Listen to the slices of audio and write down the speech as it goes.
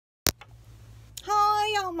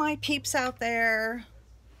Hello, my peeps out there.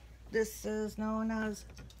 This is known as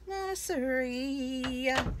Nursery.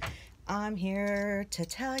 I'm here to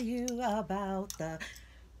tell you about the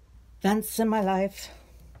events in my life.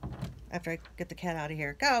 After I get the cat out of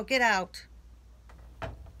here. Go, get out.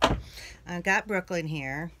 I've got Brooklyn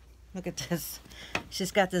here. Look at this.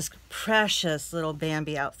 She's got this precious little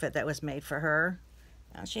Bambi outfit that was made for her.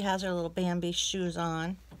 Now she has her little Bambi shoes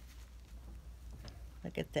on.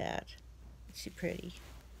 Look at that. Isn't she pretty?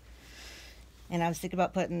 And I was thinking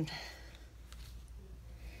about putting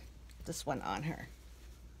this one on her.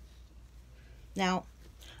 Now,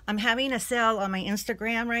 I'm having a sale on my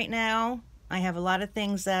Instagram right now. I have a lot of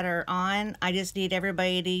things that are on. I just need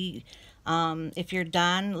everybody to, if you're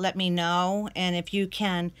done, let me know. And if you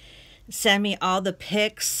can send me all the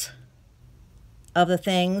pics of the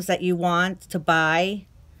things that you want to buy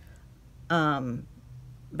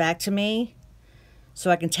back to me, so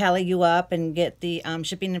I can tally you up and get the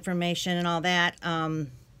shipping information and all that. I'll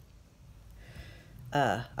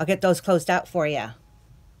get those closed out for you,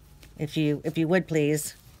 if you would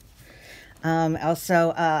please.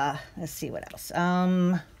 Also, let's see what else.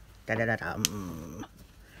 What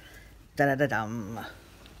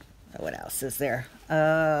else is there? We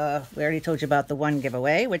already told you about the one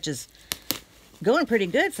giveaway, which is going pretty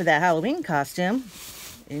good for that Halloween costume,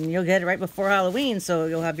 and you'll get it right before Halloween, so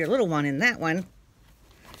you'll have your little one in that one.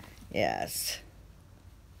 Yes.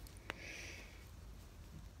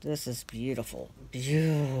 This is beautiful,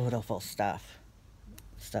 beautiful stuff.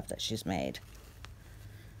 Stuff that she's made.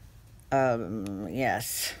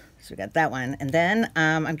 Yes. So we got that one. And then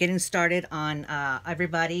I'm getting started on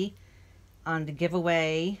everybody on the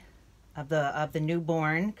giveaway of the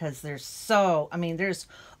newborn, because there's there's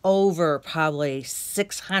over probably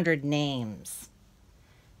 600 names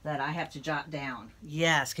that I have to jot down.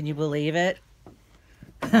 Yes, can you believe it?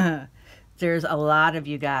 There's a lot of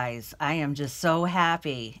you guys. I am just so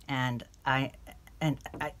happy, and I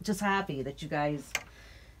just happy that you guys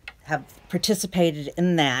have participated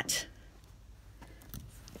in that.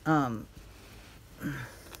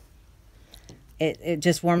 It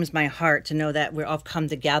just warms my heart to know that we're all come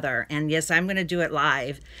together. And yes, I'm going to do it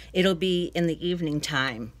live. It'll be in the evening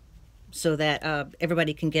time, so that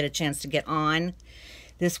everybody can get a chance to get on.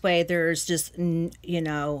 This way, there's just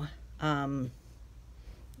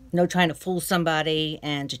no trying to fool somebody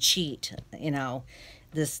and to cheat.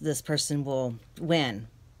 This person will win.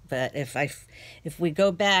 But if we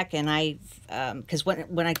go back and because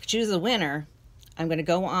when I choose the winner, I'm going to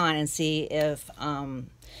go on and see if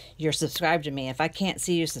you're subscribed to me. If I can't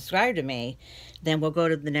see you subscribed to me, then we'll go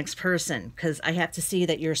to the next person, because I have to see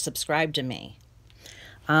that you're subscribed to me.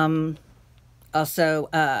 Also,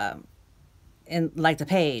 and like the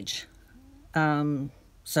page.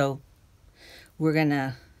 So we're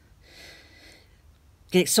gonna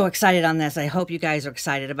get so excited on this. I hope you guys are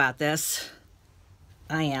excited about this.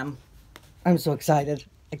 I am. I'm so excited.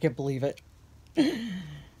 I can't believe it.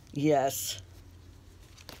 Yes.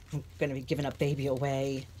 I'm gonna be giving a baby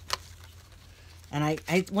away. And I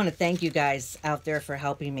want to thank you guys out there for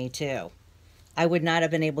helping me too. I would not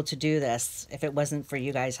have been able to do this if it wasn't for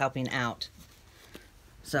you guys helping out.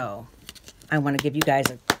 So I want to give you guys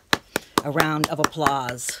a round of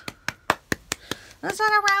applause. Let's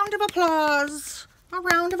have a round of applause. A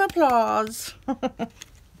round of applause.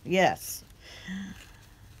 Yes.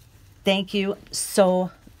 Thank you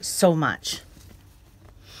so much.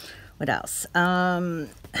 What else? I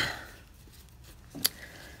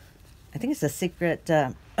think it's a secret.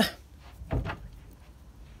 Come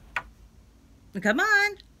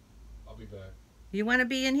on. I'll be back. You want to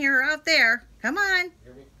be in here or out there? Come on.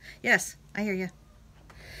 Hear me? Yes, I hear you.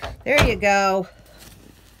 There you go.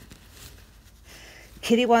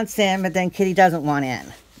 Kitty wants in, but then Kitty doesn't want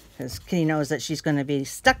in, because Kitty knows that she's going to be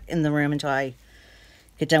stuck in the room until I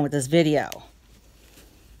get done with this video.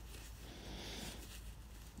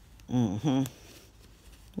 It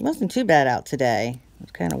wasn't too bad out today. It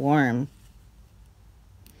was kind of warm.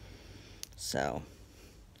 So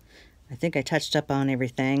I think I touched up on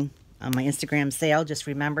everything on my Instagram sale. Just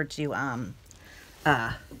remember to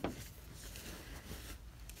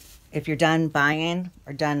if you're done buying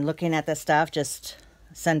or done looking at the stuff, just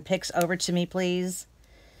send pics over to me, please.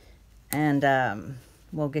 And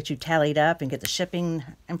we'll get you tallied up and get the shipping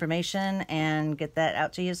information and get that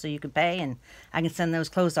out to you so you can pay, and I can send those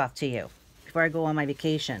clothes off to you before I go on my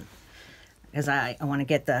vacation. Because I want to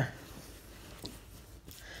get the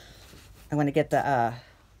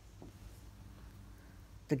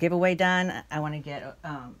giveaway done. I want to get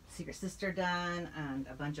Secret Sister done and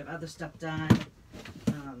a bunch of other stuff done.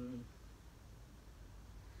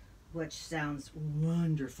 Which sounds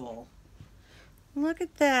wonderful. Look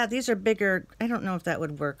at that. These are bigger. I don't know if that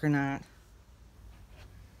would work or not.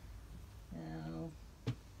 No.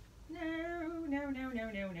 No, no, no, no,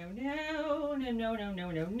 no, no, no, no, no, no,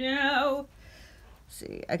 no, no, no.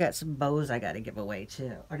 See, I got some bows I got to give away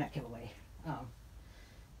too. Or not give away.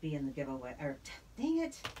 Be in the giveaway. Or, dang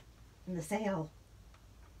it. In the sale.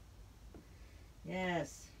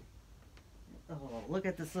 Yes. Oh, look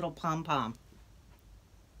at this little pom-pom.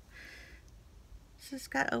 She's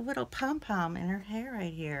got a little pom-pom in her hair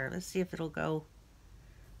right here. Let's see if it'll go.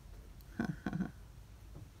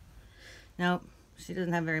 Nope, she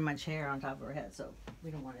doesn't have very much hair on top of her head, so we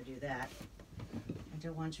don't want to do that. I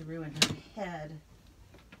don't want to ruin her head.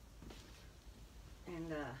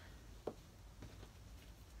 And,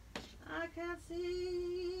 I can't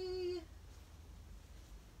see.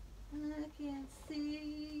 I can't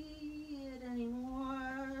see it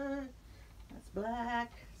anymore. That's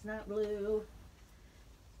black. It's not blue.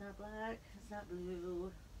 It's not black. It's not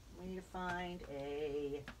blue. We need to find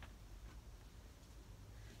a...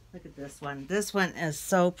 Look at this one. This one is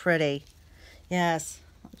so pretty. Yes.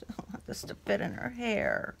 I don't want this to fit in her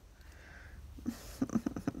hair.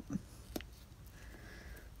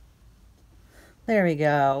 There we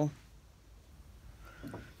go.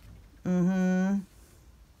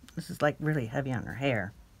 This is like really heavy on her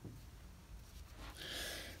hair.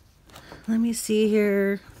 Let me see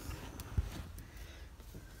here.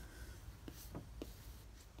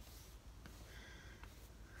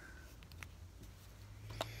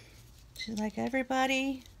 She's like,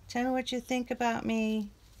 everybody, tell me what you think about me.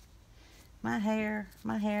 My hair,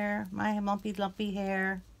 my lumpy, lumpy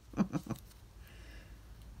hair.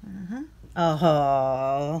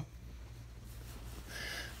 Oh.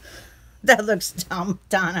 That looks dumb,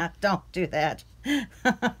 Donna. Don't do that. No.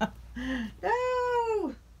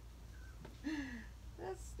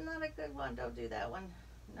 That's not a good one. Don't do that one.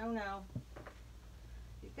 No, no.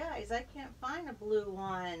 You guys, I can't find a blue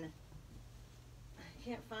one. I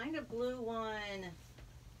can't find a blue one.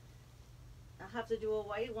 I'll have to do a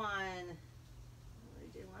white one. I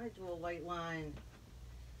do want to do a white one.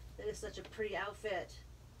 That is such a pretty outfit.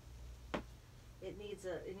 It needs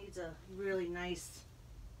a really nice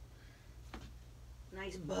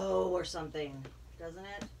bow or something, doesn't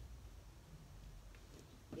it?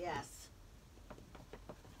 Yes.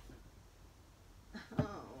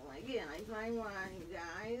 Oh, again, I find one, you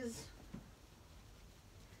guys.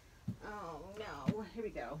 Oh, no. Here we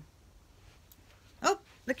go. Oh,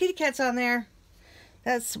 the kitty cat's on there.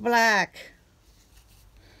 That's black.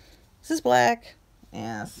 This is black.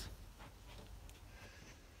 Yes.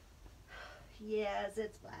 Yes,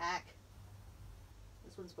 it's black.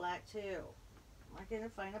 This one's black too. I'm going to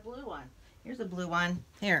find a blue one. Here's a blue one.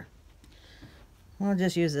 Here. We'll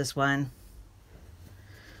just use this one.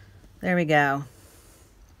 There we go.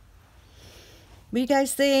 What do you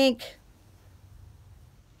guys think?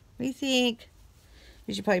 What do you think?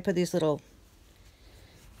 You should probably put these little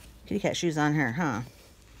kitty cat shoes on her, huh?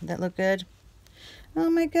 Does that look good? Oh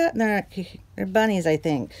my god. They're bunnies, I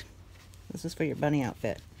think. This is for your bunny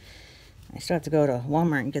outfit. I still have to go to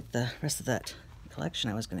Walmart and get the rest of that collection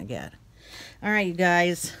I was going to get. Alright, you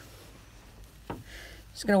guys.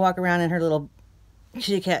 Just going to walk around in her little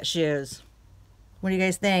kitty cat shoes. What do you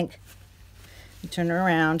guys think? You turn her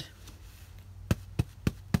around.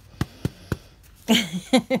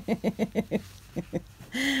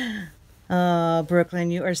 Oh, Brooklyn,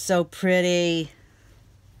 you are so pretty.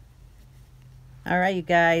 Alright, you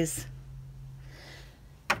guys.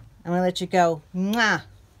 I'm going to let you go. Mwah!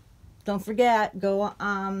 Don't forget, go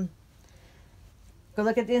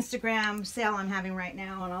look at the Instagram sale I'm having right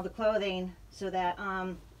now on all the clothing so that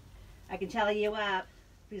I can tally you up.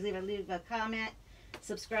 Please leave a comment,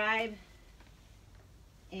 subscribe,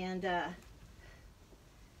 and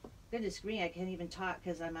goodness me, I can't even talk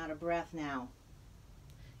because I'm out of breath now.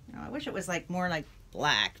 You know, I wish it was like more like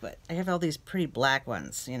black, but I have all these pretty black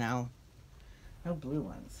ones, you know. No blue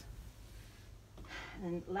ones.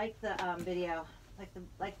 And like the video, oh,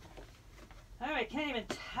 I can't even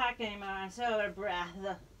talk anymore. I'm so out of breath.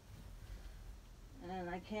 And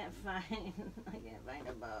I can't find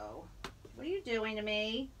a bow. What are you doing to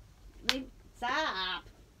me? Stop.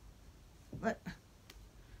 What?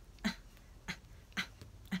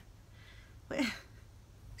 What?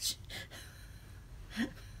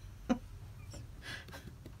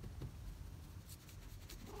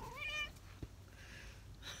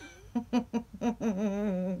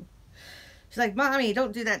 She's like, Mommy,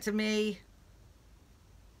 don't do that to me.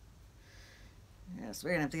 Yes,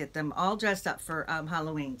 we're gonna have to get them all dressed up for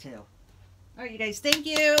Halloween too. All right, you guys, thank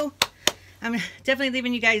you. I'm definitely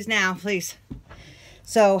leaving you guys now, please.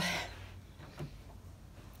 So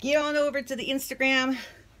get on over to the Instagram,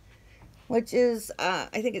 which is, I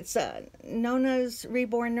think it's Nona's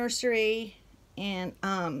Reborn Nursery. And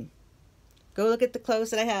go look at the clothes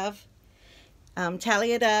that I have.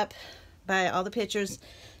 Tally it up by all the pictures.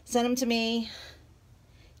 Send them to me.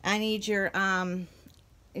 I need all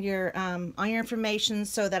your information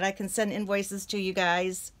so that I can send invoices to you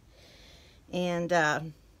guys. And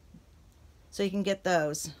so you can get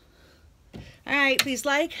those. All right, please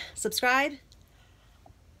like, subscribe,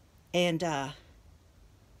 and I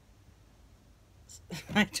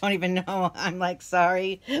don't even know. I'm like,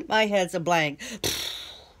 sorry, my head's a blank.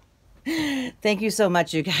 Thank you so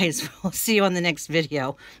much, you guys. We'll see you on the next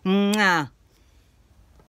video. Mwah.